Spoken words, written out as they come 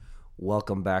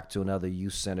Welcome back to another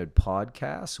youth-centered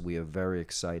podcast. We are very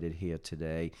excited here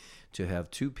today to have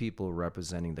two people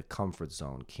representing the Comfort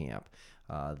Zone Camp.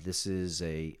 This is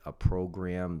a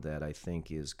program that I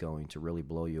think is going to really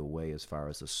blow you away as far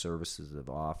as the services that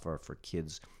offer for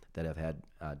kids that have had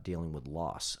dealing with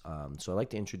loss. So I'd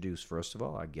like to introduce, first of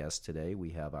all, our guest today.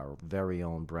 We have our very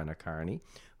own Brenna Carney,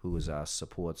 who is our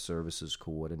support services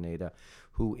coordinator,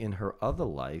 who in her other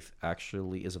life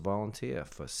actually is a volunteer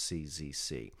for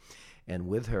CZC. And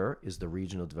with her is the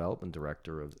Regional Development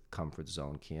Director of Comfort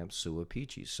Zone Camp, Sue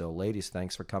Apici. So ladies,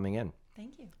 thanks for coming in.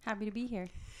 Thank you. Happy to be here.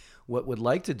 What we'd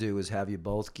like to do is have you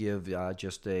both give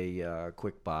just a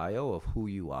quick bio of who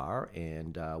you are,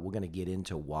 and we're going to get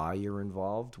into why you're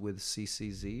involved with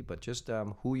CCZ, but just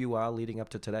who you are leading up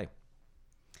to today.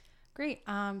 Great.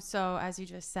 So as you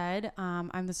just said,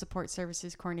 I'm the support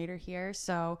services coordinator here.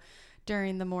 So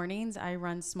during the mornings, I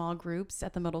run small groups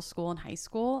at the middle school and high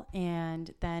school.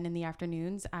 And then in the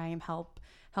afternoons, I am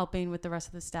helping with the rest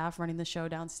of the staff running the show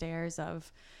downstairs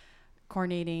of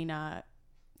coordinating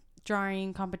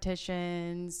drawing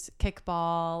competitions,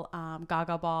 kickball,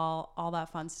 gaga ball, all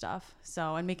that fun stuff.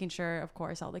 So, and making sure, of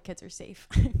course, all the kids are safe.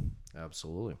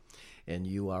 Absolutely. And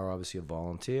you are obviously a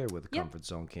volunteer with the Yep. Comfort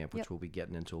Zone Camp, which Yep. we'll be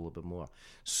getting into a little bit more.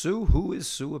 Sue, who is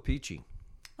Sue Apici?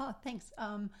 Oh, thanks.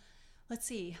 Let's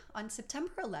see. On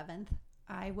September 11th,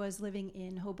 I was living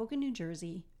in Hoboken, New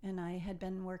Jersey, and I had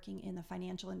been working in the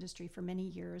financial industry for many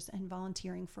years and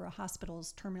volunteering for a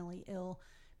hospital's terminally ill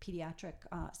pediatric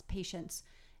patients.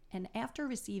 And after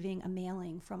receiving a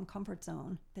mailing from Comfort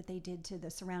Zone that they did to the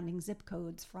surrounding zip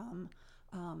codes from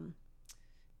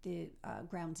the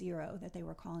Ground Zero that they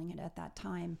were calling it at that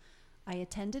time, I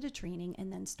attended a training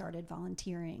and then started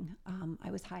volunteering.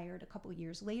 I was hired a couple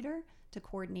years later to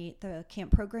coordinate the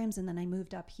camp programs, and then I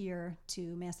moved up here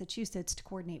to Massachusetts to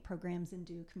coordinate programs and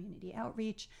do community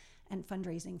outreach and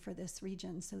fundraising for this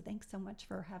region. So thanks so much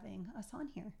for having us on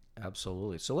here.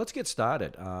 Absolutely. So let's get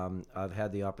started. I've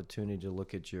had the opportunity to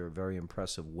look at your very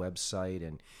impressive website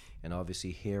and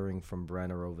obviously hearing from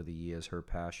Brenna over the years, her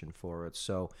passion for it.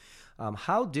 So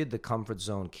how did the Comfort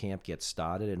Zone Camp get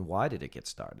started, and why did it get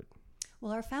started?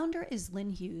 Well, our founder is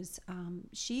Lynn Hughes.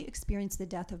 She experienced the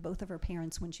death of both of her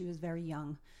parents when she was very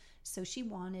young. So she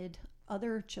wanted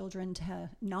other children to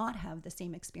not have the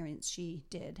same experience she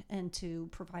did and to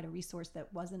provide a resource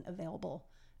that wasn't available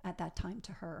at that time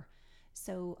to her.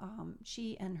 So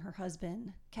she and her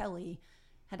husband, Kelly,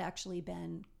 had actually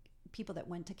been people that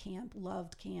went to camp,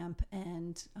 loved camp,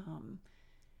 and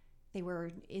they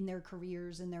were in their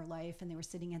careers in their life, and they were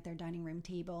sitting at their dining room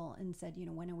table and said,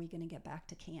 when are we going to get back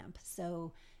to camp?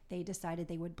 So they decided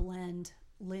they would blend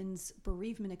Lynn's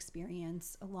bereavement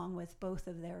experience along with both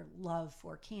of their love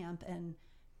for camp and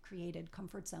created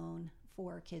Comfort Zone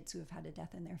for kids who have had a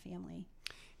death in their family.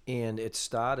 And it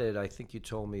started, I think you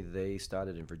told me they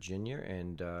started in Virginia,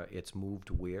 and it's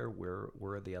moved where? Where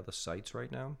are the other sites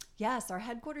right now? Yes, our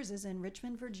headquarters is in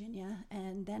Richmond, Virginia,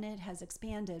 and then it has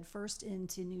expanded first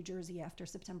into New Jersey after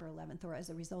September 11th, or as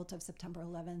a result of September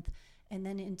 11th, and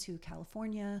then into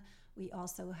California. We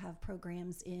also have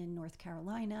programs in North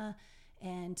Carolina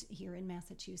and here in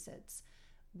Massachusetts.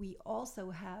 We also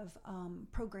have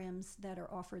programs that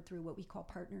are offered through what we call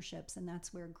partnerships, and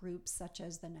that's where groups such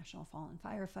as the National Fallen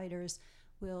Firefighters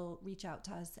will reach out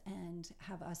to us and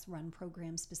have us run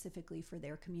programs specifically for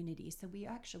their community. So we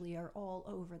actually are all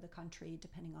over the country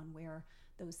depending on where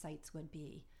those sites would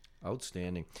be.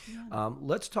 Outstanding. Yeah.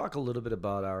 Let's talk a little bit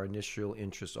about our initial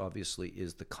interest, obviously,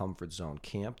 is the Comfort Zone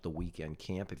Camp, the weekend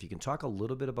camp. If you can talk a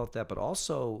little bit about that, but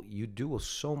also you do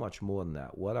so much more than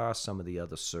that. What are some of the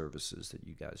other services that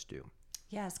you guys do?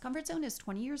 Yes, Comfort Zone is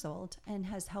 20 years old and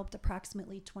has helped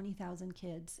approximately 20,000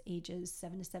 kids ages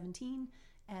 7 to 17,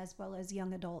 as well as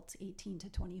young adults 18 to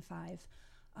 25.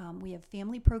 We have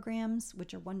family programs,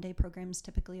 which are one-day programs,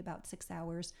 typically about 6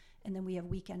 hours, and then we have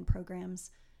weekend programs,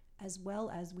 as well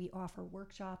as we offer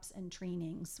workshops and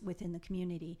trainings within the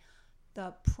community.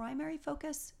 The primary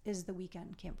focus is the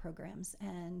weekend camp programs,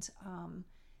 and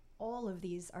all of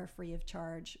these are free of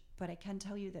charge, but I can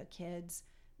tell you that kids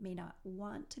may not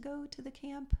want to go to the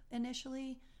camp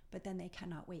initially, but then they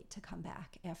cannot wait to come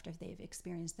back after they've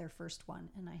experienced their first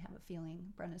one, and I have a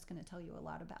feeling Brenna's going to tell you a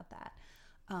lot about that.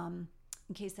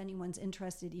 In case anyone's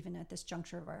interested, even at this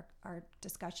juncture of our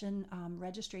discussion,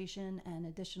 registration and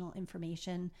additional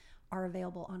information are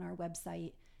available on our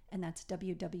website, and that's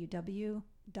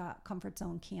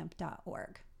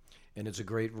www.comfortzonecamp.org. And it's a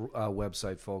great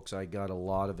website, folks. I got a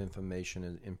lot of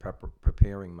information in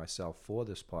preparing myself for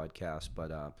this podcast,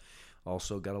 but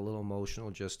also got a little emotional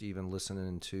just even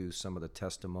listening to some of the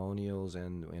testimonials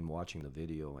and watching the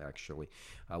video, actually.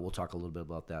 We'll talk a little bit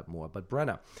about that more. But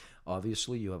Brenna,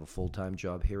 obviously you have a full-time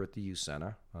job here at the youth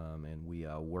center, and we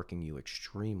are working you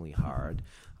extremely hard.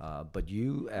 But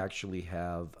you actually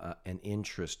have an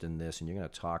interest in this, and you're going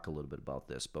to talk a little bit about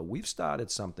this. But we've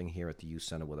started something here at the youth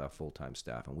center with our full-time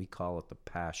staff, and we call it the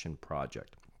Passion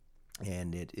Project.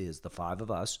 And it is the 5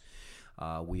 of us.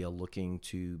 We are looking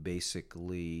to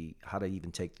basically how to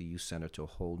even take the youth center to a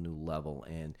whole new level.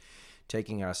 And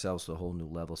taking ourselves to a whole new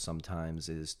level sometimes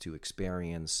is to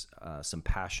experience some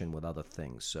passion with other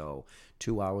things. So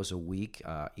 2 hours a week,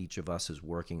 each of us is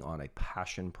working on a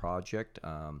passion project,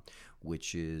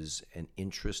 which is an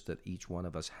interest that each one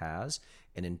of us has.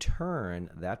 And in turn,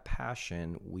 that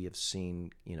passion we have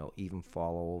seen, even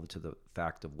follow over to the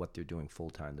fact of what they're doing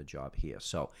full-time, the job here.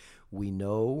 So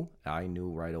I knew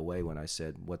right away when I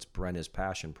said, what's Brenna's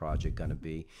passion project going to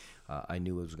be? I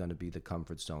knew it was going to be the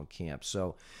Comfort Zone Camp.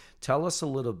 So tell us a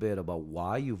little bit about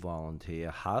why you volunteer,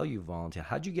 how you volunteer.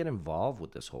 How'd you get involved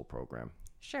with this whole program?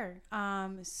 Sure.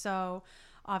 So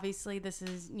obviously this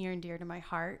is near and dear to my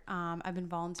heart. I've been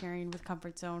volunteering with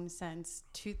Comfort Zone since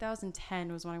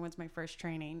 2010 was when I went to my first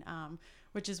training,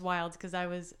 which is wild because I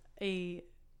was a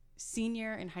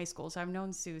senior in high school. So I've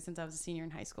known Sue since I was a senior in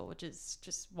high school, which is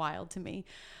just wild to me.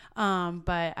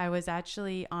 But I was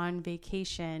actually on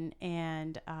vacation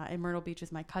and in Myrtle Beach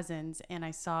with my cousins, and I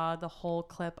saw the whole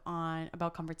clip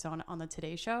about Comfort Zone on the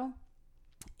Today Show.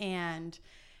 And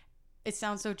it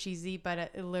sounds so cheesy, but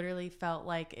it literally felt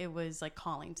like it was like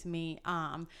calling to me.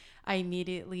 I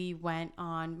immediately went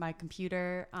on my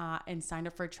computer and signed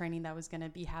up for a training that was going to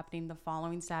be happening the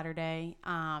following Saturday.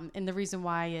 And the reason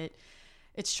why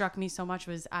it struck me so much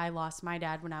was I lost my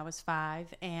dad when I was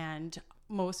 5, and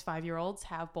most 5-year-olds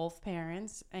have both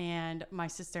parents, and my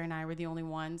sister and I were the only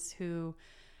ones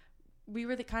we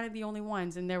were the only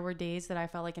ones, and there were days that I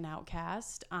felt like an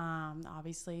outcast.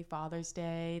 Obviously Father's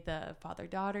Day, the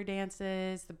father-daughter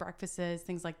dances, the breakfasts,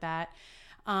 things like that.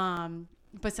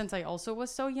 But since I also was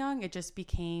so young, it just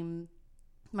became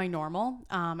my normal.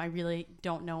 I really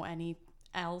don't know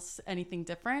anything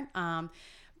different.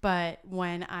 But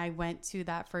when I went to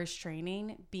that first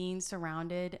training, being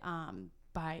surrounded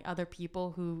by other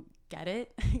people who get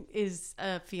it is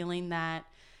a feeling that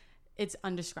it's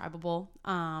undescribable.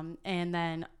 And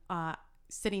then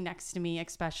sitting next to me,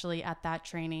 especially at that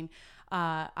training,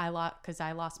 because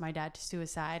I lost my dad to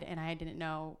suicide, and I didn't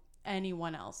know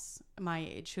anyone else my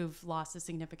age who've lost a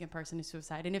significant person to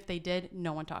suicide. And if they did,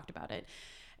 no one talked about it.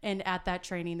 And at that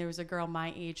training, there was a girl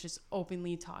my age just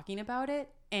openly talking about it.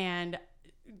 And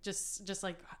just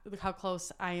like how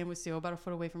close I am with Sue, about a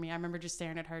foot away from me, I remember just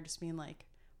staring at her, just being like,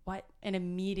 what? And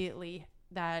immediately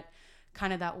that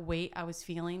weight I was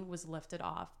feeling was lifted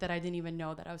off, that I didn't even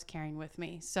know that I was carrying with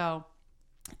me. So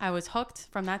I was hooked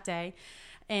from that day,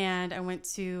 and I went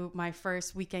to my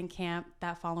first weekend camp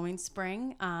that following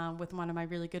spring with one of my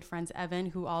really good friends, Evan,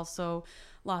 who also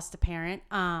lost a parent.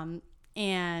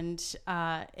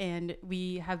 And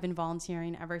we have been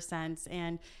volunteering ever since,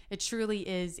 and it truly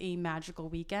is a magical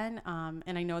weekend.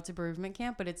 And I know it's a bereavement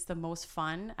camp, but it's the most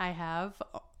fun I have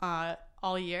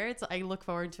all year. I look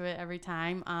forward to it every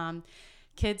time.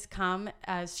 Kids come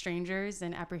as strangers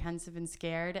and apprehensive and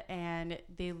scared, and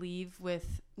they leave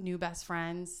with new best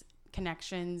friends,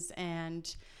 connections,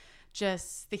 and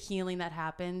just the healing that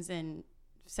happens in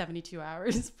 72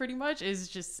 hours pretty much is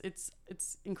just it's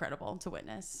incredible to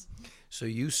witness. So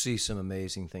you see some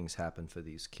amazing things happen for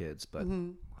these kids, but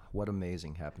what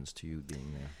amazing happens to you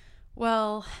being there?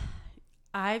 Well,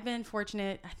 I've been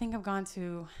fortunate. I think I've gone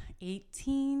to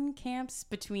 18 camps,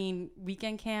 between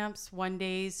weekend camps, 1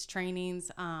 days,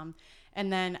 trainings, and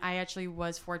then I actually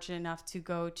was fortunate enough to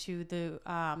go to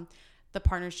the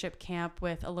partnership camp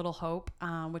with A Little Hope,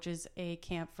 which is a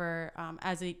camp for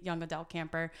as a young adult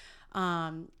camper.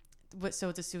 So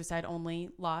it's a suicide-only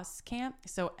loss camp.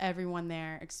 So everyone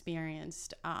there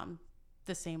experienced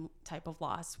the same type of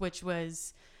loss, which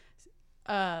was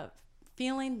a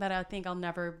feeling that I think I'll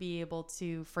never be able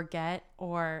to forget,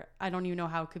 or I don't even know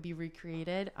how it could be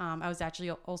recreated. I was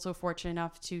actually also fortunate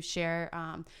enough to share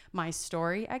my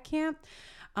story at camp.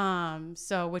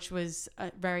 Which was a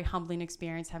very humbling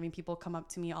experience, having people come up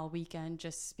to me all weekend,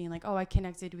 just being like, oh, I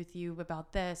connected with you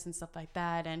about this and stuff like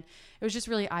that. And it was just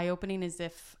really eye-opening, as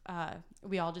if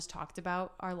we all just talked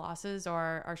about our losses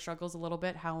or our struggles a little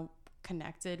bit, how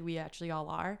connected we actually all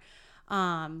are.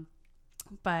 I mean,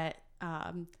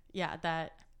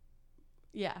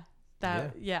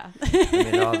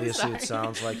 obviously it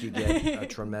sounds like you get a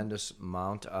tremendous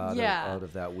amount out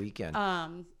of that weekend.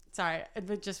 sorry,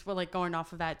 but just for like going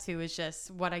off of that too, is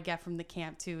just what I get from the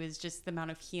camp too, is just the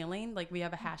amount of healing. Like we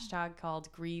have a hashtag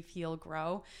called Grieve, Heal,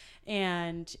 Grow.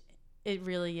 And it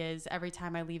really is, every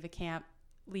time I leave camp,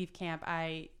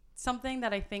 something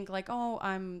that I think like, oh,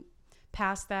 I'm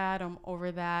past that, I'm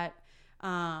over that.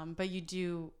 But you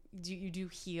do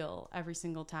heal every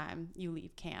single time you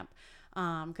leave camp.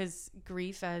 Because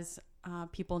grief, as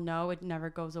people know, it never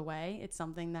goes away. It's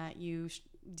something that you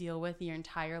deal with your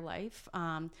entire life.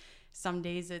 Some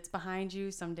days it's behind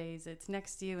you, some days it's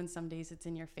next to you, and some days it's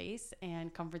in your face.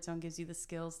 And Comfort Zone gives you the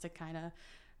skills to kind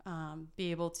of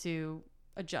be able to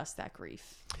adjust that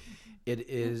grief. It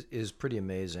is pretty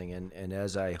amazing, and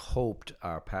as I hoped,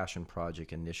 our Passion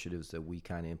Project initiatives that we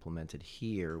kind of implemented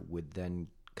here would then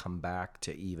come back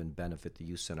to even benefit the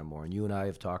youth center more. And you and I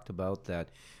have talked about that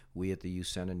we at the youth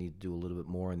center need to do a little bit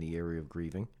more in the area of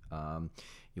grieving.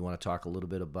 You want to talk a little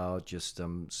bit about just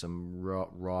some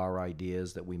raw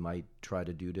ideas that we might try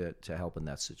to do to help in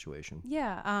that situation?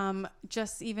 Yeah,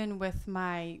 just even with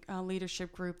my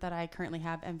leadership group that I currently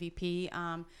have, MVP,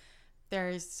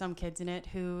 there's some kids in it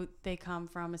who they come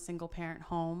from a single parent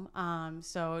home.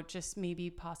 So just maybe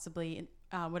possibly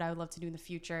what I would love to do in the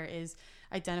future is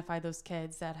identify those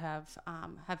kids that have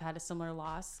had a similar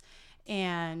loss,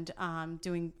 and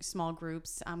doing small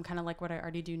groups, kind of like what I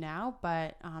already do now,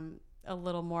 but a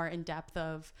little more in depth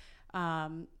of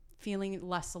feeling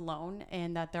less alone,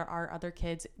 and that there are other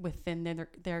kids within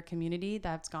their community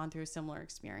that's gone through a similar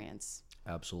experience.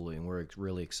 Absolutely, and we're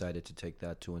really excited to take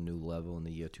that to a new level in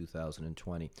the year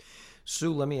 2020.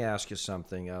 Sue, let me ask you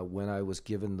something. When I was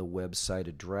given the website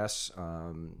address,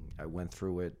 I went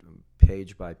through it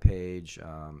page by page,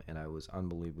 and I was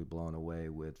unbelievably blown away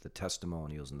with the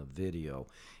testimonials and the video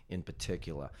in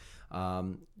particular.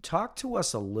 Talk to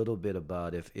us a little bit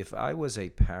about if I was a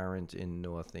parent in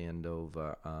North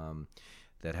Andover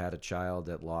that had a child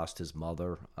that lost his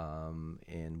mother,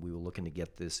 and we were looking to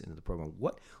get this into the program.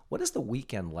 What is the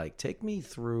weekend like? Take me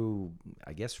through,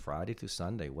 I guess, Friday through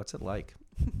Sunday. What's it like?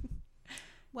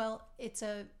 Well, it's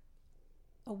a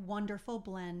wonderful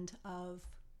blend of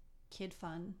kid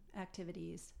fun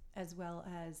activities as well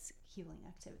as healing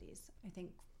activities. I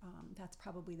think that's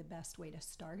probably the best way to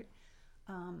start.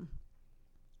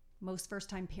 Most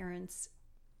first-time parents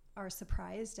are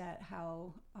surprised at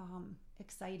how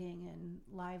exciting and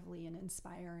lively and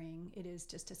inspiring it is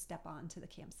just to step onto the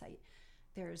campsite.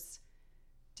 There's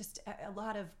just a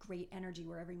lot of great energy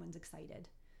where everyone's excited.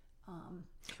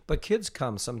 But kids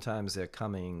come, sometimes they're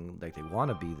coming like they want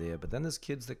to be there, but then there's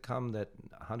kids that come that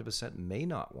 100% may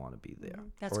not want to be there.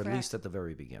 That's or at correct. least at the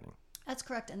very beginning. That's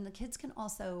correct. And the kids can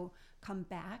also come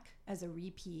back as a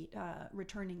repeat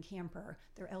returning camper.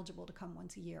 They're eligible to come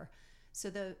once a year. So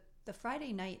the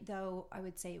Friday night, though, I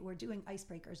would say we're doing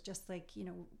icebreakers, just like, you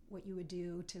know, what you would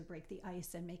do to break the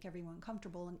ice and make everyone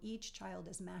comfortable. And each child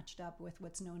is matched up with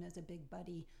what's known as a Big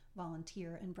Buddy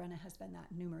volunteer. And Brenna has been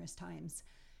that numerous times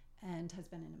and has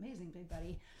been an amazing Big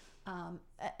Buddy.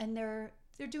 And they're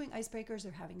doing icebreakers,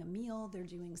 they're having a meal, they're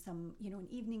doing some, you know, an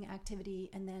evening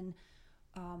activity. And then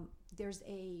there's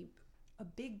a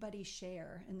Big Buddy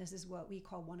share. And this is what we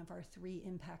call one of our 3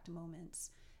 impact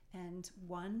moments. And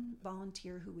one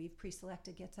volunteer who we've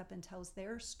pre-selected gets up and tells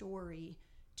their story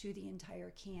to the entire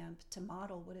camp to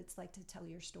model what it's like to tell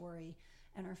your story.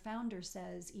 And our founder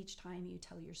says each time you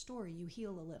tell your story, you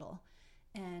heal a little.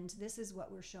 And this is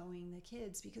what we're showing the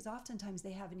kids, because oftentimes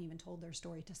they haven't even told their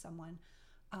story to someone.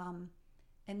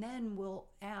 And then we'll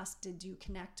ask, did you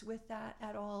connect with that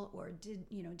at all? Or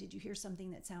did you hear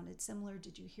something that sounded similar?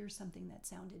 Did you hear something that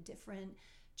sounded different?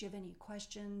 Do you have any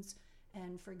questions?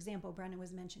 And for example, Brenna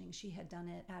was mentioning she had done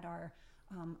it at our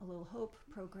A Little Hope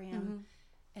program.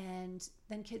 Mm-hmm. And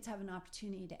then kids have an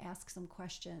opportunity to ask some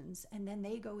questions. And then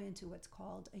they go into what's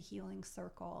called a healing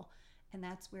circle. And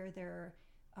that's where they're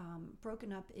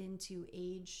broken up into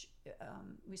age.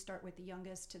 We start with the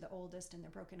youngest to the oldest, and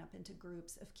they're broken up into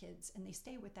groups of kids. And they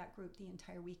stay with that group the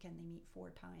entire weekend. They meet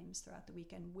 4 times throughout the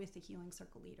weekend with the healing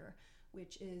circle leader,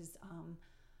 which is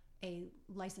a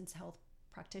licensed health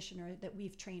practitioner that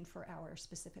we've trained for our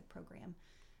specific program.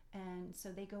 And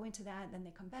so they go into that, then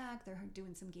they come back, they're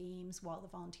doing some games while the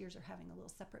volunteers are having a little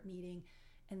separate meeting.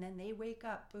 And then they wake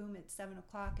up, boom, it's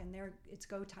 7:00, and it's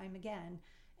go time again.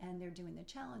 And they're doing the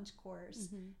challenge course.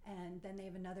 Mm-hmm. And then they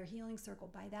have another healing circle.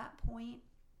 By that point,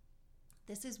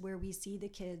 this is where we see the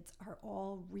kids are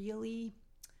all really,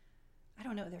 I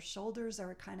don't know, their shoulders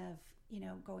are kind of,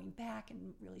 going back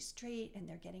and really straight, and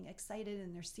they're getting excited,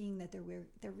 and they're seeing that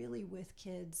they're really with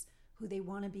kids who they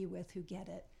want to be with, who get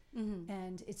it.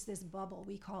 And it's this bubble.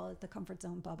 We call it the comfort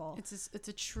zone bubble. It's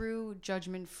a true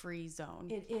judgment-free zone.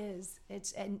 It is.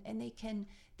 It's and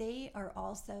they are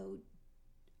also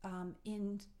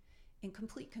in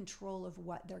complete control of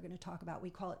what they're going to talk about. We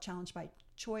call it challenge by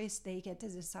choice. They get to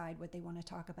decide what they want to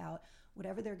talk about.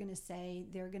 Whatever they're going to say,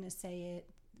 they're going to say it.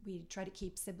 We try to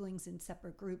keep siblings in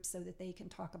separate groups so that they can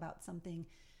talk about something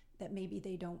that maybe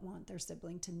they don't want their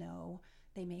sibling to know.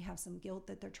 They may have some guilt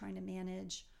that they're trying to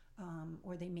manage,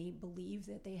 or they may believe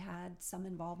that they had some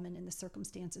involvement in the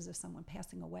circumstances of someone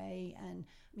passing away. And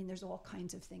I mean, there's all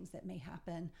kinds of things that may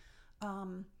happen.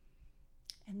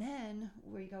 And then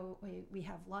we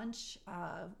have lunch,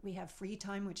 we have free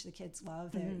time, which the kids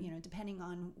love. Depending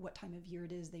on what time of year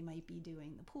it is, they might be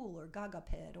doing the pool or gaga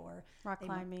pit or rock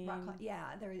climbing.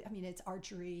 It's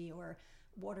archery or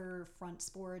waterfront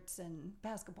sports and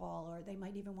basketball, or they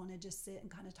might even want to just sit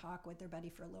and kind of talk with their buddy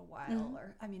for a little while.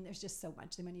 Or there's just so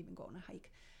much. They might even go on a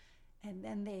hike. And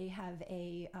then they have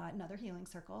another healing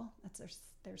circle. That's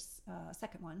their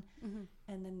second one.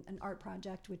 And then an art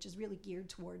project, which is really geared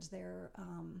towards their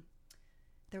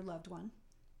loved one.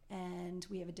 And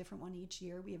we have a different one each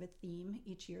year. We have a theme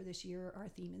each year. This year, our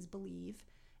theme is Believe.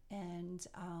 And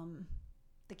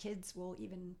the kids will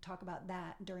even talk about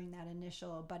that during that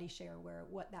initial buddy share, where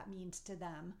what that means to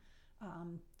them,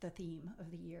 the theme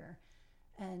of the year.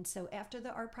 And so after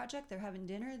the art project, they're having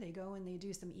dinner, they go and they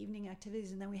do some evening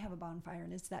activities, and then we have a bonfire.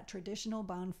 And it's that traditional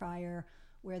bonfire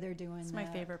where they're doing it's my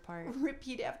favorite part.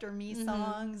 Repeat after me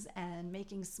songs and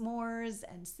making s'mores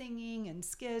and singing and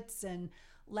skits and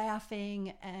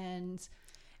laughing. And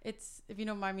it's, if you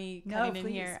don't mind me cutting in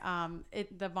please. here,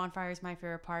 the bonfire is my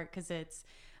favorite part because it's,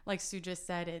 like Sue just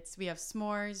said, we have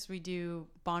s'mores, we do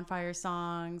bonfire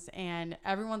songs, and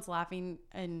everyone's laughing,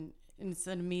 and it's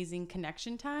an amazing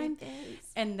connection time. It is.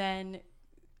 And then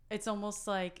it's almost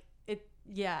like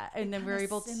and then we're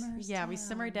able to we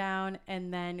simmer down,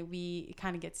 and then we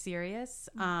kind of get serious.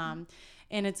 And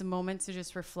it's a moment to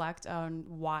just reflect on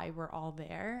why we're all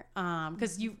there,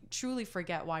 because you truly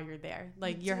forget why you're there.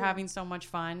 Like you're having so much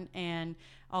fun, and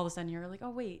all of a sudden you're like,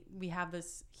 oh wait, we have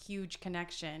this huge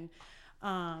connection.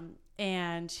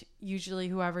 And usually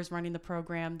whoever's running the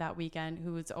program that weekend,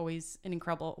 who is always an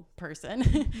incredible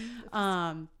person,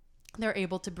 they're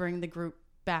able to bring the group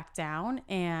back down.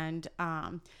 And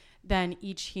then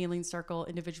each healing circle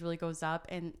individually goes up,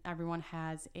 and everyone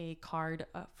has a card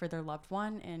for their loved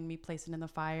one, and we place it in the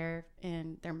fire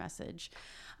in their message.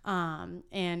 And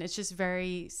it's just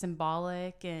very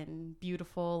symbolic and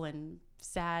beautiful and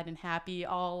sad and happy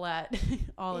all at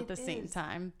the same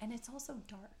time. And it's also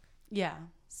dark. Yeah.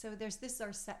 So there's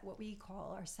what we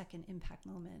call our second impact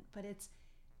moment, but it's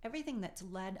everything that's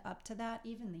led up to that,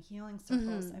 even the healing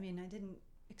circles. I mean, I didn't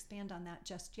expand on that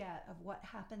just yet of what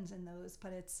happens in those,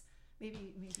 but it's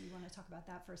maybe you want to talk about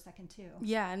that for a second too.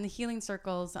 Yeah, and the healing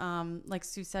circles, like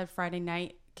Sue said, Friday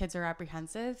night, kids are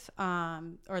apprehensive,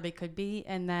 or they could be,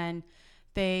 and then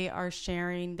they are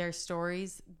sharing their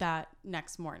stories that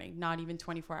next morning, not even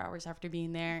 24 hours after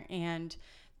being there, and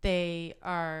they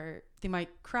might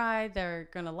cry, they're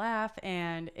gonna laugh,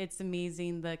 and it's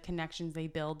amazing the connections they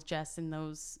build just in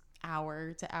those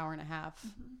hour to hour and a half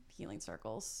healing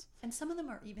circles. And some of them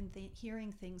are even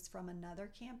hearing things from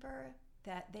another camper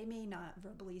that they may not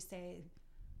verbally say,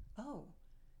 oh,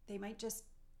 they might just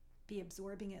be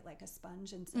absorbing it like a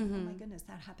sponge and saying, oh my goodness,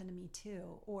 that happened to me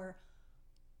too, or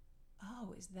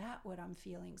oh, is that what I'm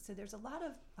feeling? So there's a lot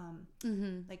of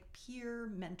like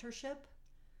peer mentorship,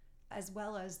 as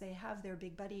well as they have their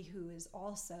big buddy who is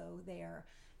also there.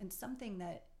 And something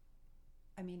that,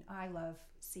 I mean, I love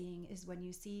seeing is when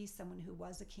you see someone who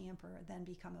was a camper then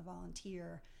become a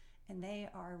volunteer, and they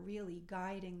are really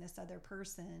guiding this other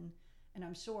person. And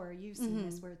I'm sure you've seen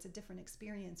this, where it's a different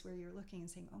experience, where you're looking and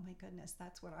saying, oh my goodness,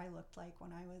 that's what I looked like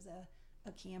when I was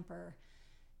a camper.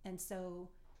 And so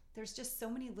there's just so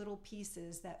many little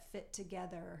pieces that fit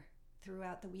together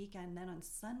throughout the weekend. Then on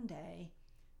Sunday,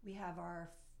 we have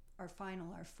our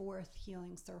fourth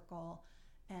healing circle,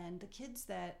 and the kids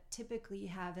that typically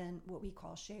haven't what we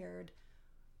call shared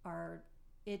are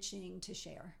itching to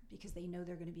share because they know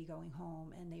they're going to be going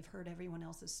home, and they've heard everyone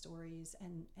else's stories,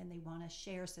 and they want to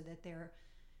share so that they're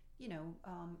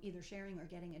either sharing or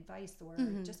getting advice, or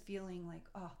just feeling like,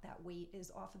 oh, that weight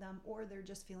is off of them, or they're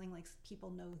just feeling like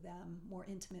people know them more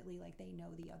intimately, like they know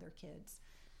the other kids.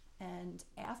 And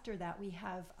after that, we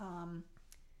have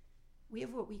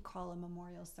what we call a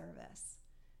memorial service,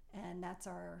 and that's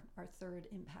our third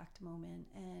impact moment.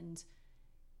 And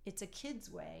it's a kid's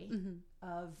way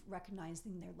of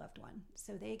recognizing their loved one.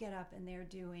 So they get up and they're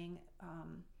doing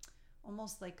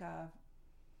almost like a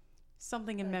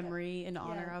something in memory in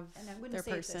honor of and I wouldn't their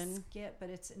say person. It's a skit, but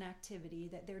it's an activity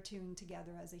that they're doing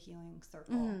together as a healing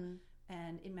circle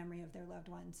and in memory of their loved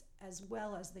ones, as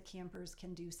well as the campers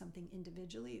can do something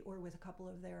individually or with a couple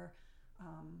of their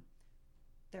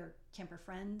camper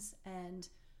friends. And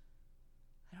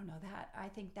I don't know that. I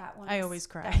think that one. I always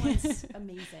cry. That one's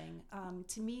amazing.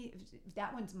 To me,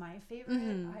 that one's my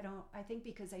favorite. I think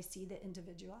because I see the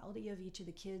individuality of each of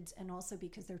the kids, and also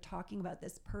because they're talking about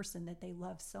this person that they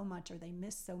love so much or they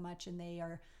miss so much, and they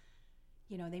are,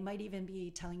 they might even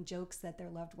be telling jokes that their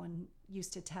loved one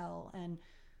used to tell, and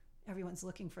everyone's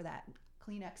looking for that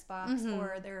Kleenex box,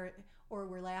 or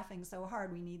we're laughing so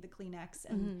hard we need the Kleenex.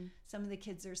 And some of the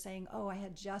kids are saying, "Oh, I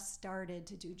had just started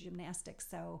to do gymnastics,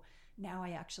 so now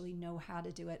I actually know how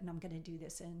to do it, and I'm going to do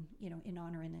this in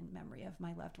honor and in memory of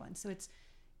my loved one." So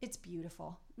it's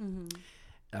beautiful.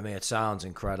 I mean, it sounds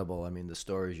incredible. I mean, the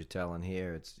stories you're telling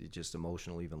here, it's just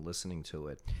emotional even listening to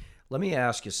it. Let me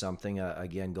ask you something.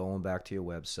 Again, going back to your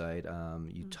website,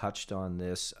 you touched on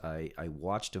this. I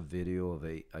watched a video of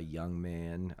a young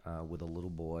man with a little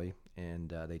boy, and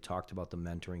they talked about the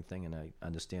mentoring thing, and I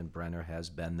understand Brenner has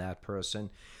been that person.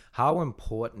 How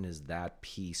important is that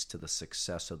piece to the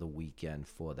success of the weekend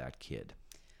for that kid?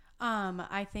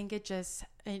 I think it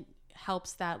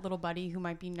helps that little buddy who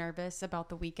might be nervous about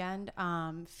the weekend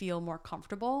feel more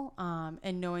comfortable,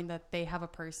 and knowing that they have a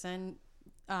person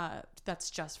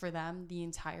that's just for them the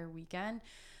entire weekend.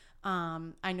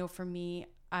 I know for me,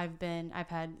 I've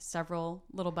had several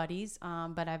little buddies,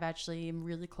 but I've actually am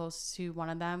really close to one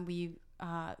of them.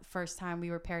 First time we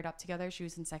were paired up together, she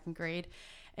was in 2nd grade,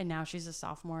 and now she's a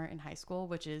sophomore in high school,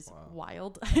 which is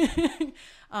wild.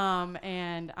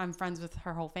 And I'm friends with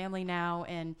her whole family now,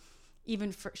 and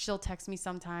even she'll text me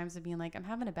sometimes and being like, "I'm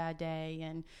having a bad day,"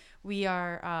 and we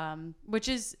are, which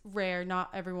is rare.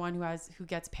 Not everyone who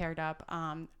gets paired up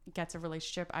gets a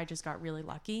relationship. I just got really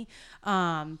lucky,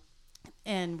 and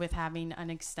with having an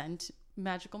extent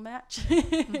magical match.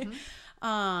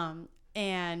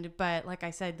 But like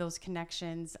I said, those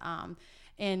connections,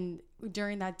 and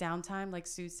during that downtime, like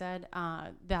Sue said,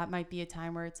 that might be a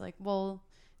time where it's like, well,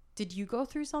 did you go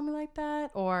through something like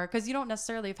that? Or because you don't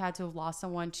necessarily have had to have lost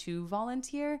someone to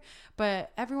volunteer,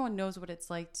 but everyone knows what it's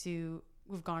like to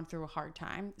have gone through a hard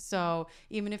time. So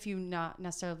even if you not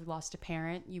necessarily lost a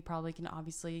parent, you probably can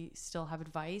obviously still have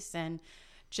advice, and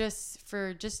just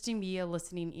to be a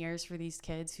listening ears for these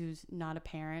kids who's not a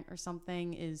parent or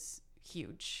something is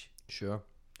huge. Sure.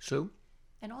 Sue?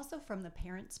 And also from the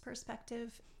parent's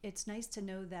perspective, it's nice to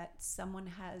know that someone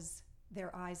has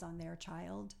their eyes on their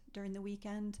child during the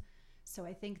weekend. So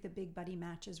I think the Big Buddy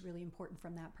match is really important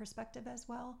from that perspective as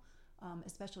well,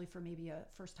 especially for maybe a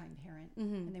first-time parent,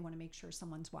 and they want to make sure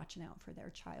someone's watching out for their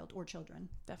child or children.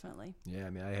 Definitely. Yeah, I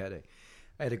mean, I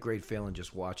had a great feeling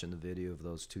just watching the video of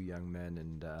those two young men,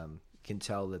 and can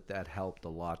tell that helped a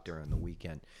lot during the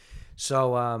weekend.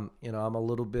 So, I'm a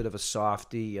little bit of a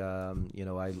softie.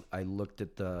 I looked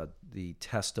at the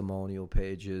testimonial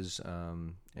pages,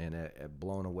 and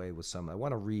blown away with some. I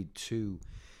want to read two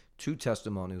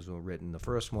testimonials were written. The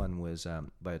first one was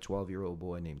by a 12-year-old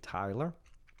boy named Tyler.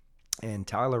 And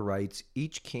Tyler writes,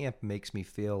 "Each camp makes me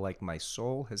feel like my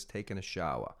soul has taken a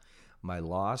shower. My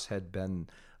loss had been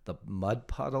the mud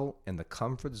puddle, and the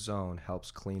comfort zone helps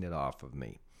clean it off of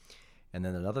me." And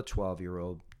then another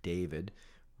 12-year-old, David,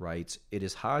 writes, "It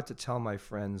is hard to tell my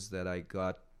friends that I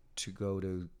got to go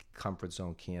to Comfort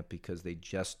Zone Camp because they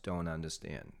just don't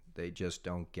understand. They just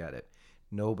don't get it.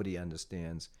 Nobody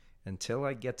understands until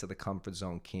I get to the Comfort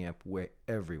Zone Camp where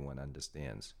everyone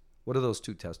understands." What do those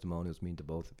two testimonials mean to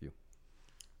both of you?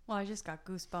 Well, I just got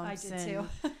goosebumps. I did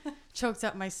too. Choked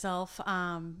up myself,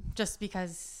 just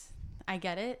because I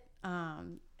get it.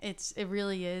 It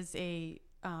really is a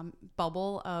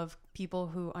bubble of people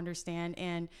who understand,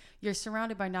 and you're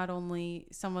surrounded by not only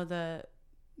some of the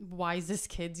wisest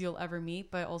kids you'll ever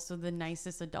meet, but also the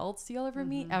nicest adults you'll ever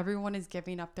meet. Everyone is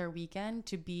giving up their weekend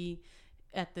to be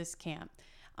at this camp.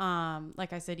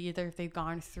 Like I said, either if they've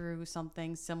gone through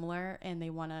something similar and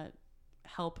they want to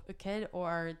help a kid,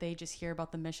 or they just hear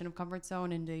about the mission of Comfort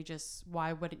Zone and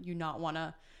why would you not want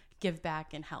to give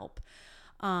back and help?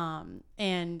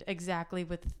 And exactly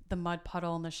with the mud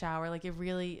puddle in the shower, like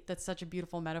that's such a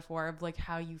beautiful metaphor of like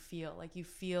how you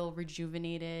feel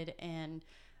rejuvenated, and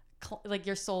like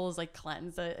your soul is like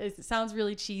cleansed. It sounds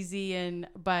really cheesy,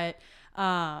 but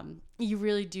you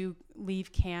really do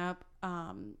leave camp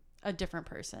a different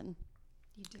person.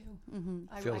 You do.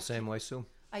 Feel the same way, Sue?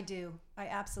 I do. I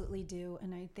absolutely do.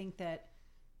 And I think that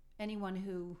anyone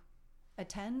who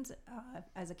attends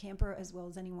as a camper, as well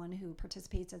as anyone who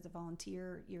participates as a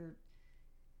volunteer,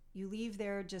 you leave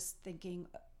there just thinking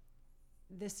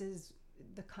this is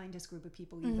the kindest group of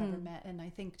people you've ever met. And I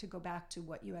think, to go back to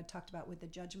what you had talked about with the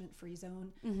judgment-free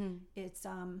zone,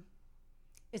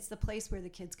 it's the place where the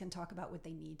kids can talk about what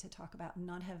they need to talk about and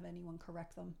not have anyone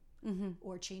correct them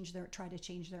or try to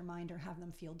change their mind or have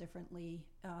them feel differently,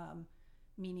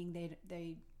 meaning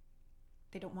they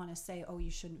don't want to say, oh,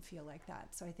 you shouldn't feel like that.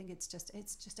 So I think it's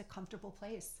just a comfortable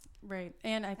place. Right.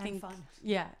 And I think fun.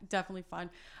 Yeah, definitely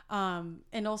fun.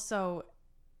 And also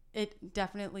it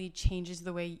definitely changes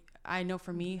the way, I know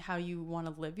for me, how you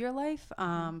want to live your life.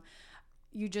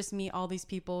 You just meet all these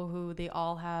people who they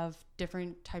all have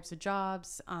different types of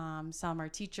jobs. Some are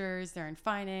teachers, they're in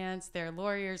finance, they're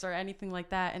lawyers or anything like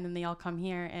that. And then they all come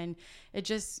here, and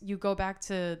you go back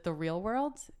to the real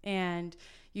world, and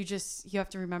you have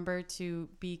to remember to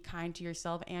be kind to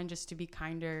yourself and just to be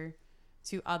kinder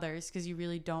to others, because you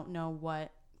really don't know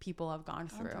what people have gone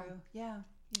through. Yeah.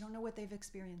 You don't know what they've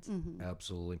experienced.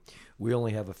 Absolutely. We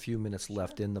only have a few minutes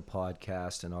left in the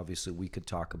podcast, and obviously we could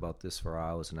talk about this for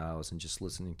hours and hours, and just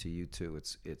listening to you two,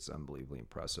 it's unbelievably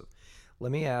impressive.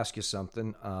 Let me ask you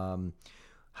something.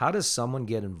 How does someone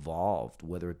get involved,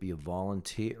 whether it be a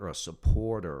volunteer or a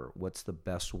supporter? What's the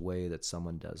best way that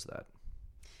someone does that?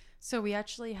 So we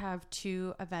actually have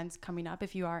 2 events coming up.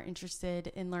 If you are interested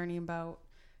in learning about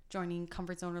joining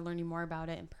Comfort Zone or learning more about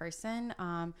it in person,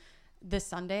 this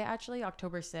Sunday, actually,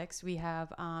 October 6th, we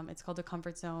have, it's called the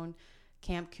Comfort Zone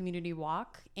Camp Community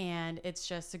Walk. And it's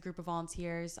just a group of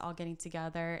volunteers all getting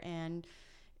together and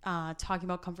talking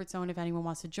about Comfort Zone if anyone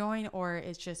wants to join, or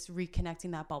it's just reconnecting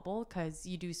that bubble, because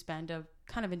you do spend a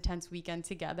kind of intense weekend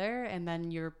together and then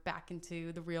you're back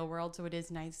into the real world. So it is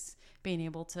nice being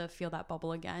able to feel that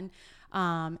bubble again.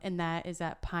 And that is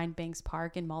at Pine Banks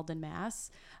Park in Malden, Mass.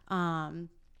 And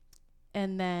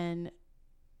then...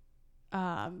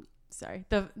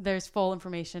 there's full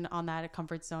information on that at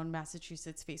Comfort Zone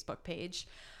Massachusetts Facebook page.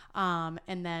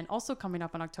 And then also coming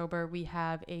up in October, we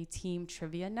have a team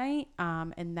trivia night,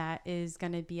 and that is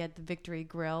going to be at the Victory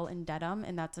Grill in Dedham.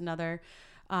 And that's another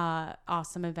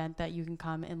awesome event that you can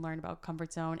come and learn about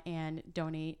Comfort Zone and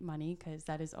donate money, because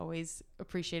that is always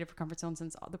appreciated for Comfort Zone,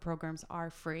 since all the programs are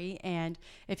free. And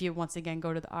if you once again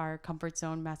go to our Comfort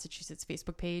Zone Massachusetts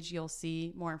Facebook page, you'll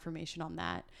see more information on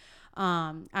that.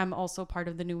 I'm also part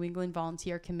of the New England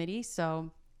Volunteer Committee, so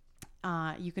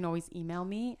you can always email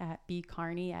me at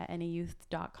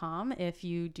bcarney@nayouth.com if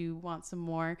you do want some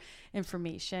more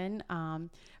information.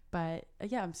 But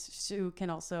Sue can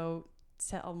also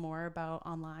tell more about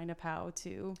online of how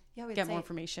to get more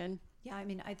information. Yeah, I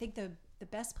mean, I think the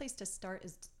best place to start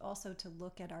is also to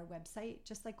look at our website,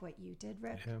 just like what you did,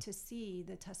 Rick, to see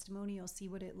the testimonial, see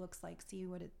what it looks like, see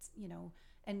what it's,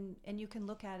 and you can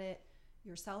look at it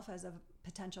yourself as a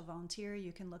potential volunteer.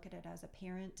 You can look at it as a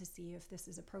parent to see if this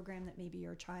is a program that maybe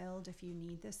your child, if you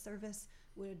need this service,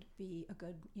 would be a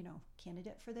good,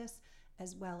 candidate for this,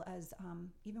 as well as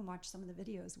even watch some of the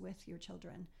videos with your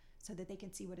children so that they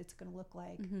can see what it's going to look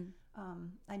like.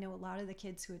 I know a lot of the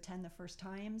kids who attend the first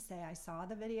time say, I saw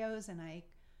the videos and I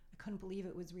couldn't believe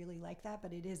it was really like that,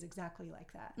 but it is exactly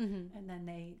like that. And then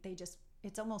they just,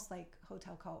 it's almost like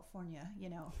Hotel California,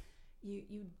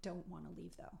 you don't want to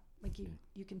leave though. Like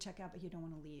you can check out, but you don't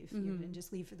want to leave. You can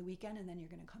just leave for the weekend, and then you're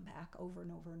going to come back over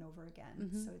and over and over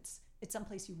again. So it's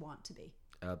someplace you want to be.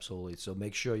 Absolutely. So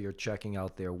make sure you're checking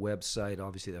out their website,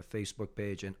 obviously their Facebook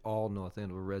page, and all North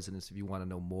Andover residents. If you want to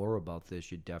know more about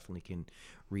this, you definitely can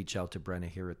reach out to Brenna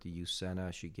here at the Youth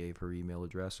Center. She gave her email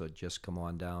address, so just come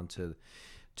on down to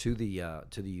the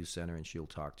Youth Center, and she'll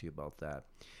talk to you about that.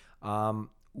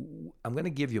 I'm going to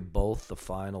give you both the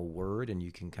final word, and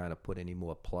you can kind of put any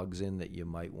more plugs in that you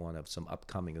might want of some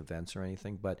upcoming events or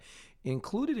anything. But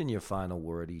included in your final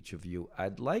word, each of you,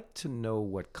 I'd like to know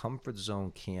what Comfort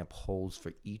Zone Camp holds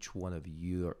for each one of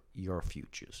your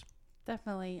futures.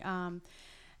 Definitely. And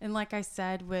like I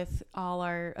said, with all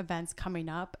our events coming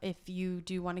up, if you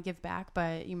do want to give back,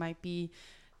 but you might be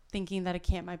thinking that a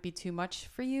camp might be too much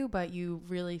for you, but you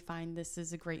really find this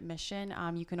is a great mission,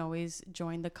 you can always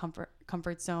join the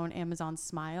Comfort Zone Amazon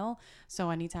Smile.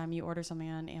 So anytime you order something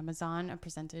on Amazon, a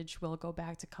percentage will go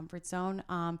back to Comfort Zone.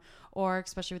 Or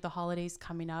especially with the holidays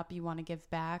coming up, you want to give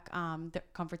back. The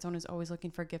Comfort Zone is always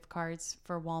looking for gift cards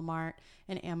for Walmart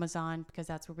and Amazon, because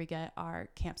that's where we get our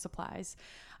camp supplies.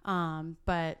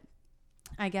 But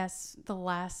I guess the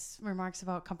last remarks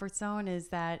about Comfort Zone is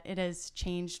that it has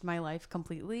changed my life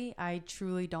completely. I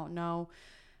truly don't know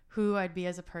who I'd be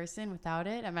as a person without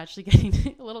it. I'm actually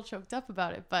getting a little choked up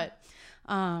about it. But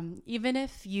even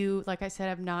if you, like I said,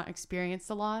 have not experienced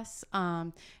the loss,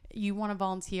 you want to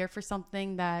volunteer for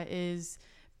something that is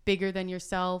bigger than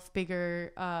yourself,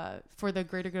 bigger for the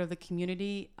greater good of the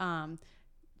community,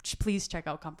 please check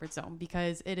out Comfort Zone,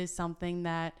 because it is something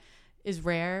that is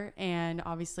rare. And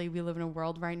obviously we live in a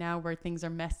world right now where things are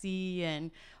messy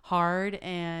and hard.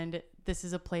 And this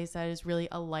is a place that is really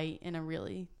a light in a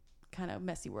really kind of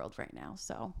messy world right now.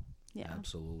 So, yeah.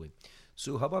 Absolutely.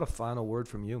 Sue, how about a final word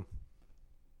from you?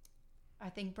 I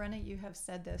think, Brenna, you have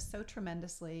said this so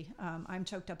tremendously. I'm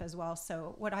choked up as well.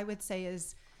 So what I would say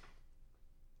is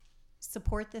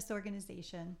support this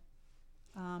organization.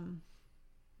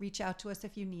 Reach out to us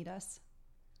if you need us.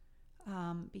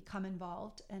 Become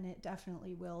involved, and it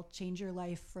definitely will change your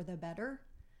life for the better.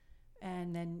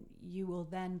 And then you will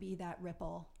then be that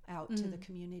ripple out to the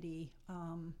community.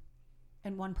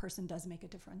 And one person does make a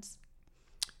difference.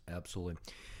 Absolutely.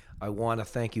 I want to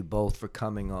thank you both for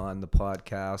coming on the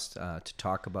podcast to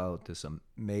talk about this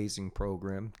amazing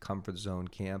program, Comfort Zone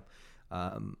Camp.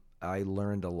 I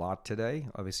learned a lot today.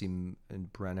 Obviously,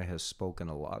 and Brenna has spoken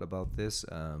a lot about this.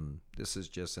 This is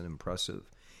just an impressive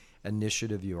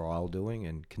initiative you're all doing,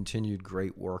 and continued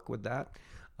great work with that.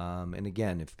 And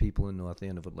again, if people in North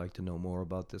Andover would like to know more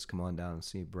about this, come on down and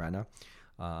see Brenna.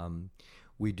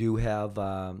 We do have,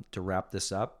 to wrap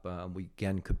this up, we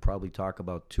again could probably talk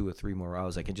about 2 or 3 more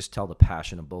hours. I can just tell the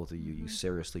passion of both of you. You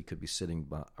seriously could be sitting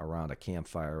around a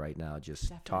campfire right now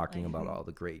just talking about all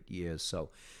the great years.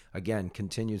 So again,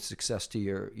 continued success to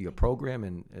your program,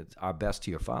 and it's our best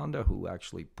to your founder, who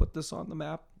actually put this on the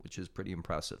map, which is pretty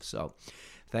impressive. So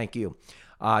thank you.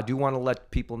 I do want to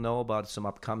let people know about some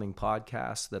upcoming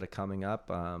podcasts that are coming up.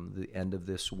 The end of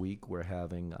this week, we're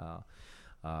having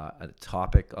a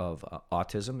topic of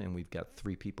autism, and we've got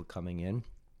 3 people coming in.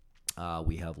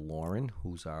 We have Lauren,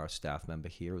 who's our staff member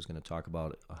here, who's going to talk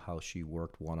about how she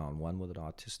worked one-on-one with an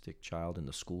autistic child in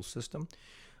the school system.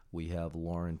 We have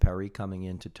Lauren Perry coming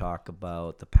in to talk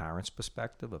about the parent's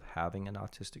perspective of having an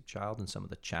autistic child and some of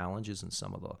the challenges and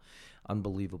some of the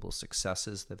unbelievable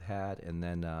successes they've had. And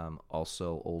then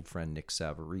also old friend Nick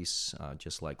Savarese,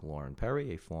 just like Lauren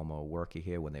Perry, a former worker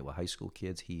here when they were high school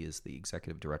kids. He is the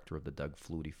executive director of the Doug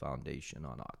Flutie Foundation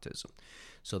on Autism.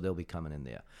 So they'll be coming in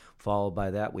there. Followed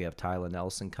by that, we have Tyler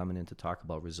Nelson coming in to talk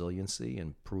about resiliency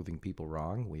and proving people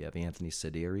wrong. We have Anthony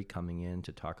Sederi coming in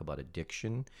to talk about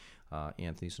addiction.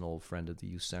 Anthony's an old friend of the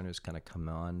youth centers, kind of come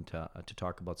on to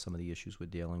talk about some of the issues we're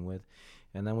dealing with.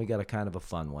 And then we got a kind of a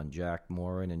fun one. Jack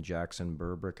Morin and Jackson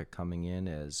Burbrick are coming in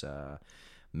as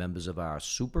members of our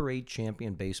Super 8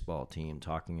 champion baseball team,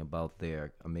 talking about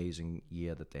their amazing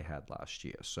year that they had last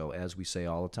year. So as we say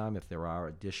all the time, if there are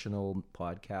additional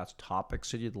podcast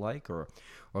topics that you'd like, or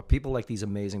people like these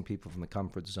amazing people from the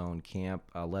Comfort Zone Camp,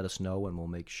 let us know, and we'll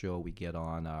make sure we get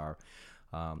on our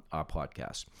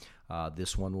podcast.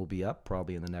 This one will be up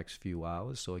probably in the next few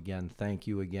hours. So again, thank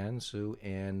you again, Sue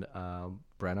and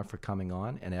Brenna, for coming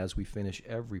on. And as we finish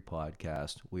every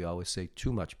podcast, we always say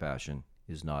too much passion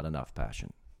is not enough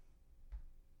passion.